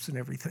rooftops and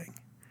everything.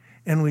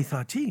 And we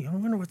thought, gee, I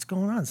wonder what's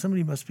going on.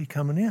 Somebody must be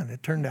coming in.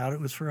 It turned out it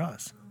was for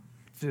us.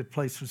 The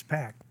place was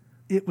packed.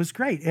 It was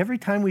great. Every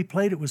time we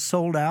played, it was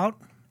sold out.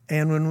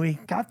 And when we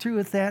got through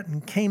with that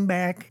and came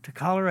back to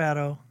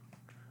Colorado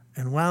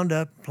and wound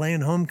up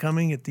playing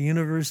homecoming at the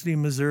University of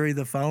Missouri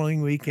the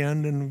following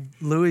weekend and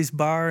Louis'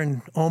 Bar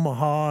in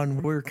Omaha,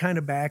 and we were kind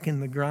of back in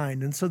the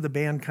grind. And so the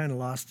band kind of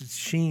lost its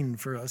sheen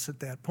for us at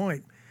that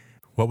point.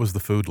 What was the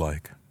food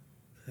like?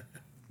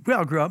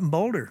 Well, I grew up in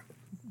Boulder.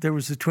 There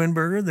was a Twin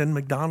Burger, then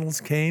McDonald's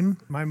came.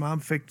 My mom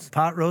fixed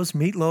pot roast,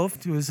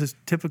 meatloaf. It was a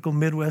typical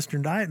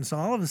Midwestern diet. And so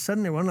all of a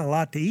sudden there wasn't a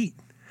lot to eat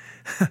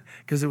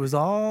because it was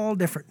all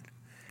different.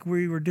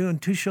 We were doing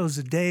 2 shows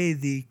a day.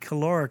 The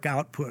caloric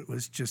output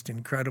was just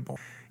incredible.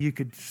 You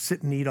could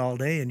sit and eat all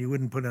day and you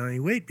wouldn't put on any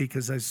weight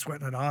because I was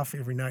sweating it off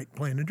every night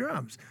playing the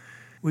drums.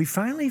 We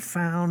finally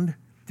found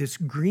this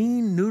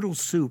green noodle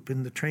soup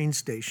in the train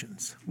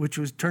stations, which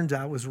turns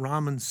out was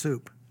ramen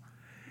soup.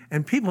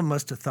 And people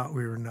must have thought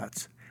we were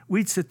nuts.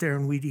 We'd sit there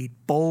and we'd eat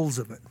bowls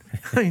of it.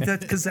 I mean,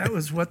 because that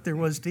was what there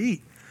was to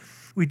eat.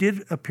 We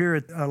did appear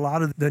at a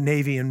lot of the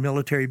Navy and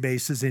military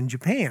bases in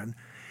Japan.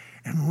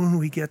 And when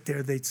we get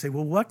there, they'd say,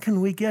 well, what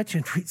can we get you?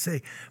 And we'd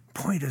say,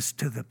 point us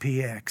to the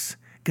PX,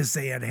 because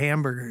they had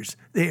hamburgers.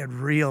 They had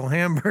real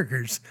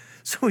hamburgers.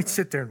 So we'd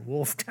sit there and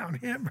wolf down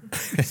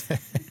hamburgers.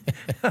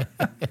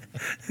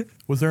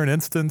 Was there an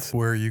instance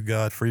where you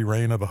got free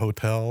reign of a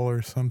hotel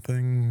or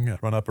something?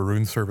 Run up a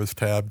room service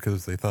tab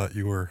because they thought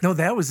you were... No,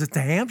 that was at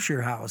the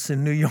Hampshire House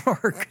in New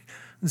York,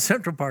 in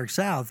Central Park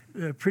South.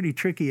 A pretty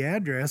tricky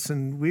address,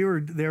 and we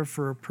were there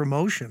for a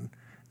promotion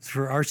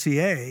for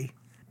RCA.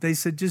 They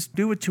said, just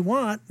do what you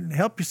want and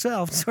help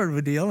yourself, sort of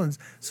a deal. And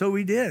so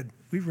we did.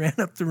 We ran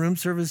up the room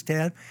service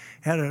tab,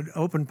 had an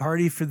open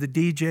party for the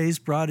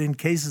DJs, brought in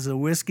cases of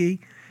whiskey,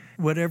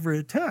 whatever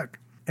it took.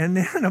 And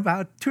then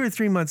about 2 or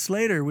 3 months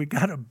later, we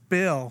got a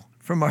bill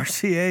from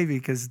RCA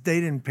because they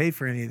didn't pay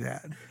for any of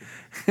that.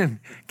 And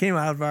came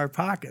out of our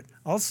pocket.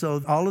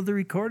 Also, all of the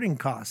recording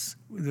costs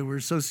that were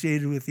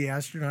associated with the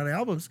astronaut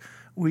albums,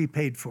 we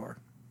paid for.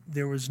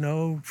 There was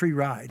no free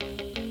ride.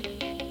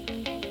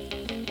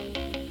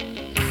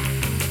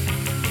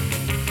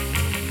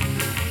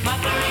 My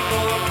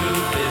 34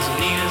 proof is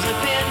neat as a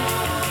pin,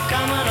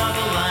 coming off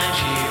a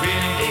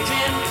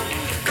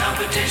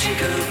competition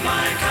coupe,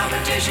 my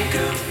competition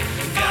coupe.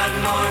 Got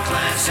more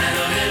class and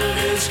a little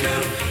new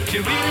scoop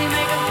to really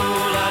make a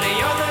fool out of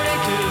your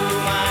 32,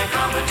 my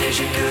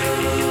competition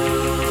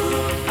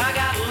coupe. I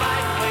got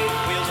lightweight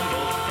wheels on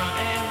both front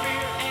and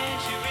rear, and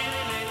she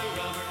really laid the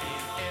rubber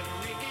in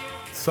every gear.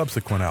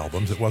 Subsequent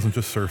albums, it wasn't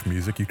just surf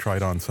music. You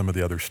tried on some of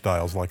the other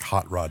styles like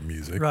hot rod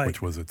music, Right.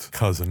 which was its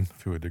cousin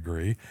to a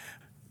degree.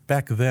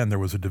 Back then, there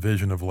was a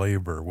division of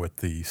labor with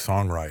the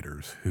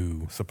songwriters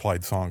who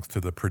supplied songs to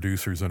the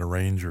producers and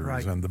arrangers,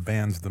 Right. and the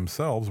bands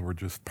themselves were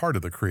just part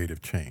of the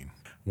creative chain.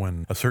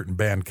 When a certain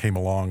band came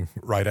along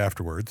right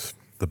afterwards,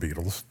 the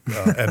Beatles,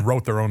 and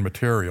wrote their own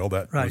material,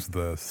 that Right. was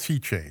the sea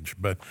change.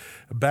 But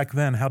back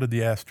then, how did the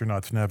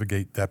Astronauts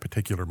navigate that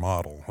particular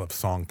model of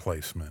song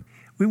placement?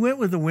 We went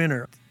with the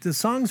winner. The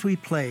songs we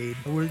played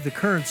were the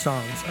current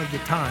songs of the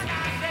time.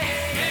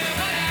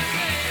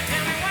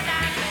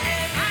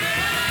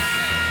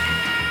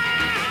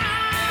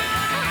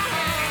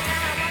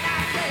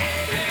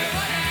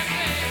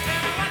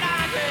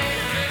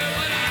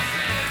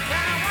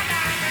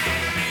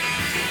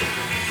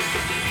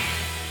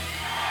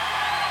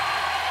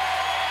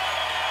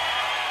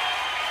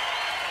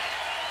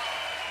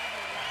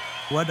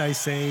 What'd I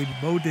Say,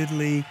 Bo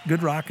Diddley,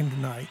 Good Rockin'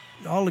 Tonight,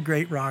 all the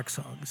great rock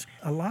songs.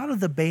 A lot of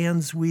the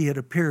bands we had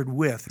appeared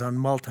with on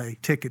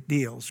multi-ticket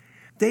deals,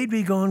 they'd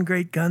be going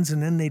great guns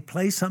and then they'd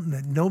play something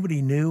that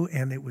nobody knew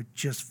and it would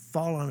just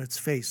fall on its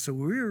face. So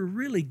we were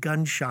really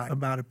gun-shy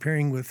about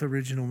appearing with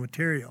original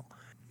material.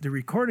 The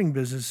recording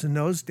business in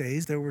those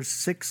days, there were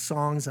 6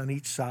 songs on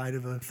each side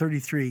of a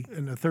 33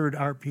 and a third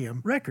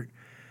RPM record.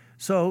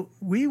 So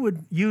we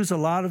would use a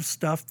lot of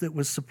stuff that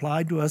was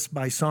supplied to us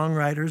by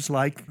songwriters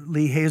like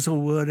Lee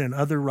Hazelwood and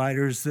other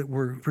writers that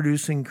were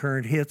producing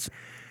current hits.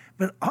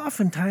 But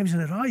oftentimes,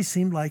 and it always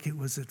seemed like it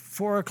was at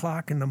 4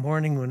 o'clock in the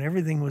morning when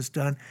everything was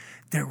done,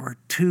 there were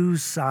 2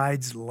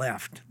 sides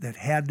left that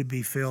had to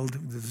be filled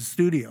in the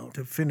studio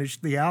to finish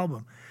the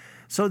album.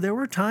 So there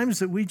were times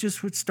that we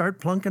just would start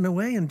plunking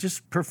away and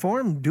just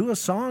perform, do a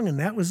song, and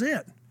that was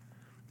it.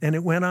 And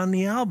it went on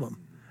the album.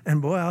 And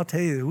boy, I'll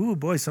tell you,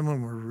 some of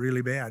them were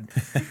really bad.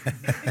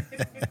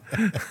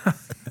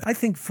 I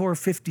think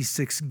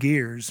 456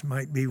 Gears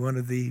might be one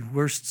of the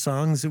worst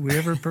songs that we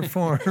ever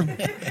performed.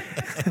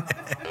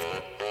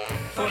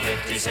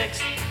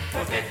 456,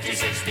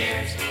 456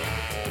 gears.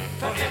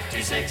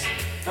 456,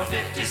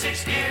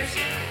 456 gears.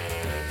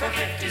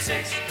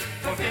 456,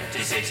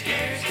 456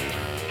 gears.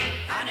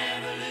 I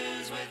never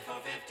lose with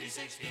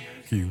 456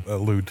 gears. You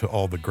allude to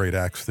all the great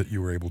acts that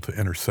you were able to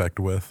intersect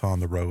with on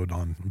the road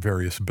on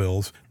various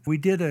bills. We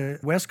did a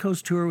West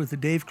Coast tour with the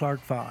Dave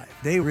Clark Five.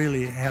 They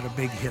really had a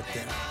big hit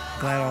then.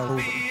 Glad All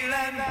Over.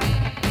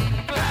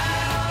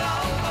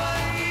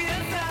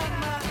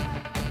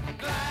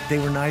 They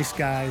were nice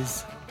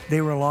guys.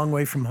 They were a long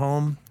way from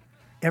home.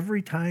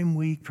 Every time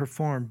we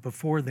performed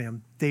before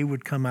them, they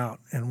would come out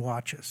and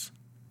watch us.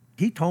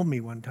 He told me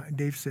one time,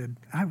 Dave said,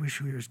 I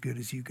wish we were as good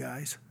as you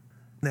guys.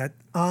 That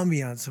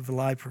ambiance of a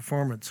live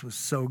performance was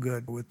so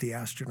good with the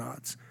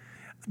Astronauts.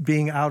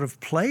 Being out of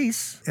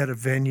place at a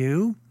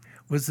venue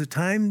was the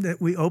time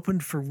that we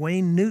opened for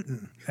Wayne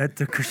Newton at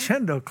the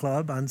Crescendo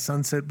Club on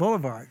Sunset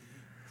Boulevard.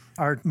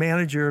 Our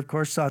manager, of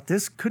course, thought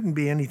this couldn't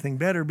be anything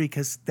better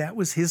because that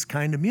was his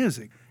kind of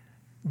music.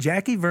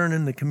 Jackie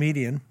Vernon, the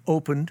comedian,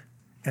 opened,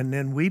 and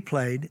then we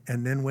played,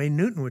 and then Wayne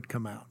Newton would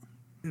come out.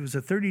 It was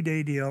a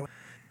 30-day deal,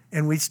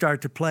 and we'd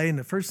start to play, and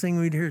the first thing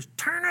we'd hear is,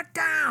 turn it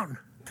down!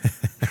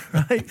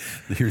 Right?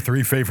 Your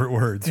 3 favorite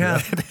words. Yeah,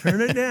 Right? turn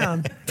it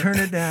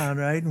down,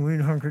 right? And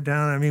we'd hunker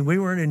down. I mean, we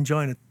weren't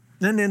enjoying it.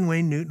 And then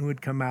Wayne Newton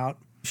would come out,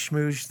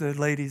 schmooze the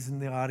ladies in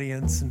the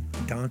audience, and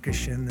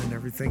Dankeschön and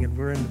everything, and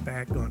we're in the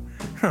back going,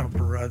 oh,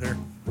 brother,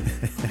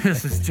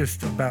 this is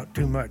just about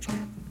too much.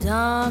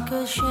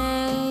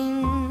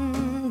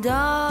 Dankeschön,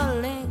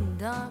 darling,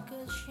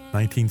 Dankeschön.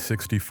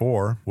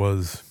 1964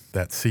 was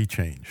that sea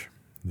change,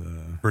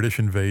 the British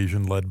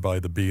invasion led by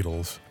the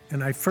Beatles.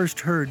 And I first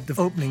heard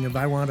the opening of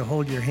I Want to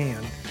Hold Your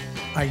Hand.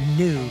 I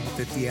knew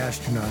that the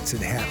Astronauts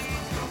had had it.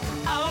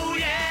 Oh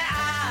yeah,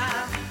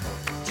 I'll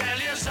tell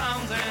you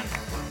something.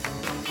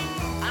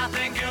 I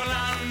think you'll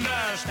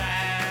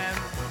understand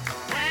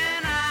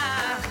when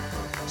I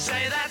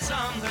say that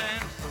something.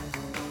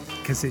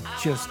 Because it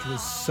just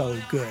was so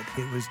good.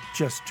 It was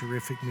just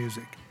terrific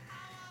music.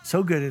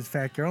 So good, in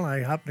fact, Earl and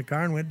I hopped in the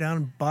car and went down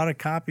and bought a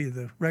copy of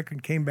the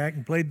record, came back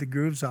and played the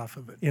grooves off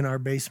of it in our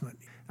basement.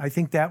 I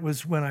think that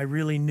was when I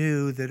really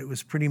knew that it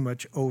was pretty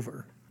much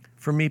over.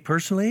 For me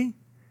personally,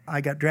 I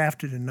got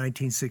drafted in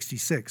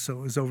 1966, so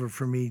it was over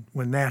for me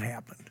when that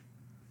happened.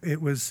 It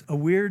was a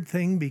weird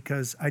thing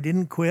because I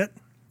didn't quit.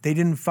 They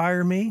didn't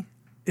fire me.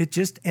 It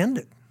just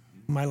ended.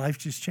 My life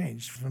just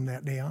changed from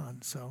that day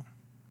on, so...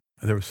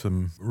 There was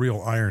some real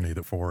irony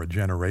that for a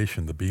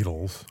generation, the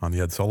Beatles on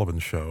the Ed Sullivan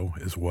Show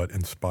is what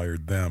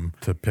inspired them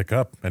to pick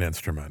up an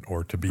instrument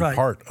or to be Right.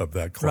 part of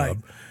that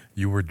club. Right.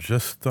 You were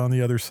just on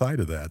the other side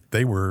of that.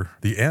 They were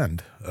the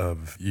end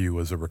of you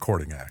as a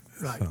recording act.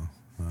 Right. So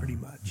pretty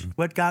much.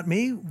 What got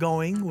me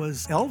going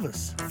was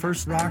Elvis.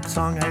 First rock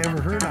song I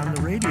ever heard on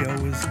the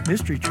radio was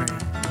Mystery Train.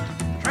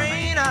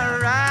 Train I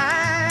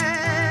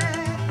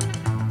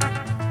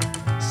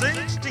ride,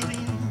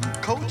 16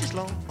 coaches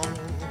long.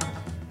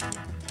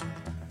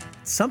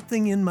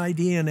 Something in my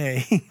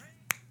DNA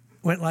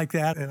went like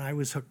that, and I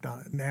was hooked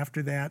on it. And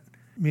after that,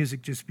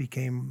 music just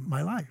became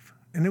my life.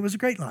 And it was a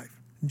great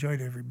life.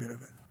 Enjoyed every bit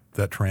of it.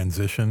 That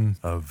transition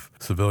of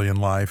civilian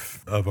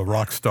life, of a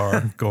rock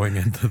star going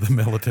into the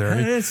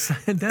military.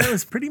 That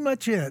was pretty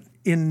much it.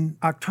 In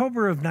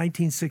October of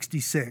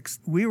 1966,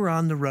 we were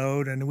on the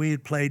road, and we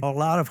had played a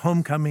lot of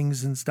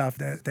homecomings and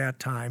stuff at that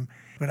time.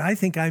 But I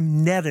think I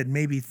netted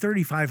maybe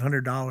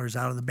 $3,500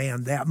 out of the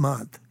band that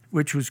month,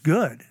 which was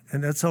good,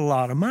 and that's a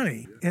lot of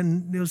money.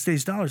 In those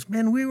days, dollars,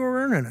 man, we were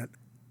earning it.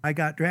 I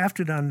got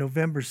drafted on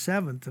November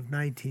 7th of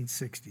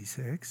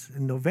 1966.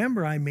 In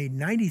November, I made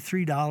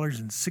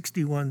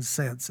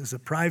 $93.61 as a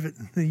private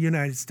in the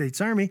United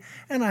States Army,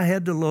 and I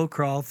had to low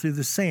crawl through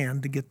the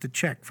sand to get the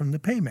check from the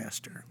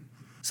paymaster.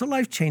 So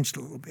life changed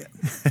a little bit.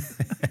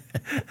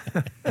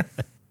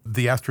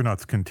 The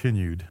astronauts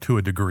continued to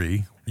a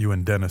degree. You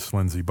and Dennis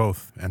Lindsay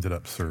both ended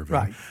up serving.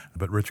 Right.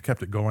 But Rich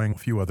kept it going a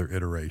few other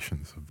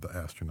iterations of the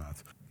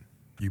astronauts.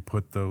 You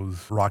put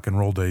those rock and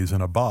roll days in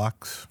a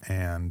box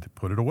and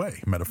put it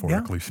away,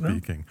 metaphorically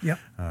speaking. Yep.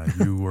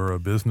 You were a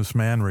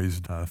businessman,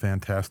 raised a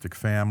fantastic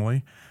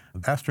family. The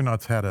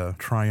astronauts had a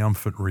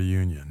triumphant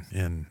reunion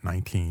in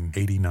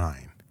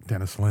 1989.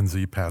 Dennis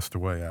Lindsay passed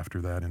away after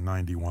that in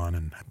 91,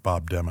 and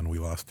Bob Demon we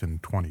lost in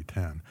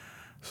 2010.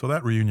 So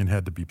that reunion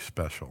had to be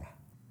special.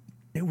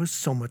 It was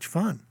so much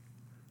fun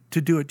to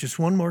do it just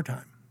one more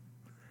time.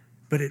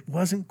 But it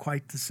wasn't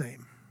quite the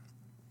same.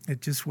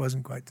 It just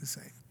wasn't quite the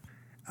same.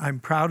 I'm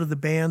proud of the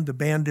band. The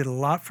band did a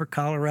lot for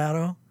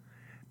Colorado.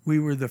 We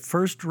were the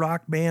first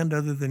rock band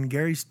other than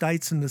Gary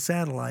Stites and the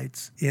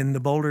Satellites in the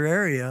Boulder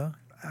area.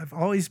 I've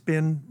always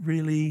been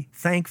really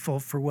thankful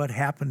for what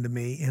happened to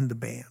me in the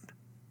band.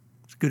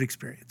 It's a good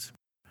experience.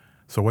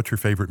 So what's your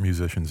favorite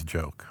musician's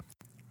joke?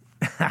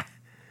 All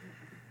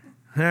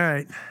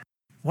right.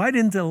 Why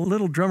didn't the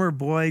little drummer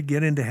boy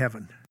get into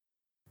heaven?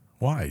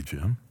 Why,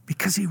 Jim?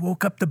 Because he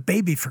woke up the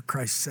baby, for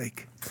Christ's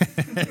sake.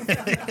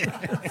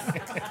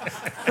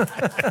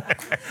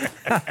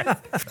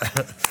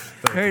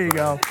 There you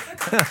go.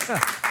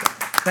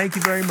 Thank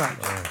you very much.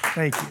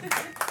 Thank you.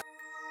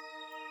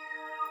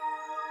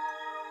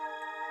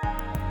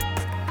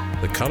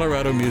 The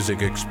Colorado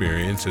Music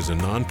Experience is a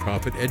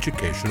nonprofit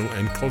educational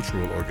and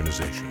cultural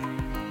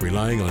organization,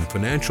 relying on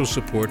financial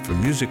support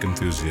from music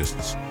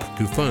enthusiasts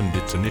to fund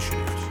its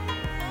initiatives.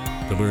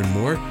 To learn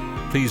more,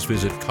 please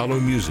visit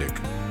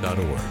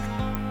colomusic.org.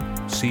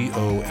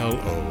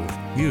 COLO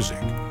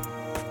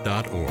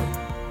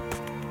music.org.